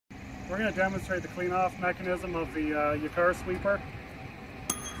We're going to demonstrate the clean-off mechanism of the Yacare sweeper.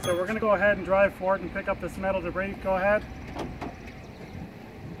 So we're going to go ahead and drive forward and pick up this metal debris. Go ahead.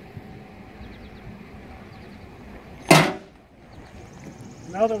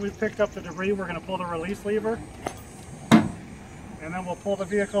 Now that we've picked up the debris, we're going to pull the release lever. And then we'll pull the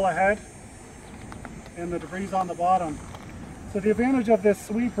vehicle ahead. And the debris is on the bottom. So the advantage of this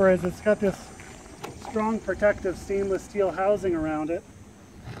sweeper is it's got this strong protective stainless steel housing around it.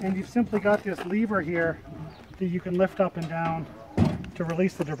 And you've simply got this lever here that you can lift up and down to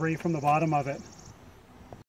release the debris from the bottom of it.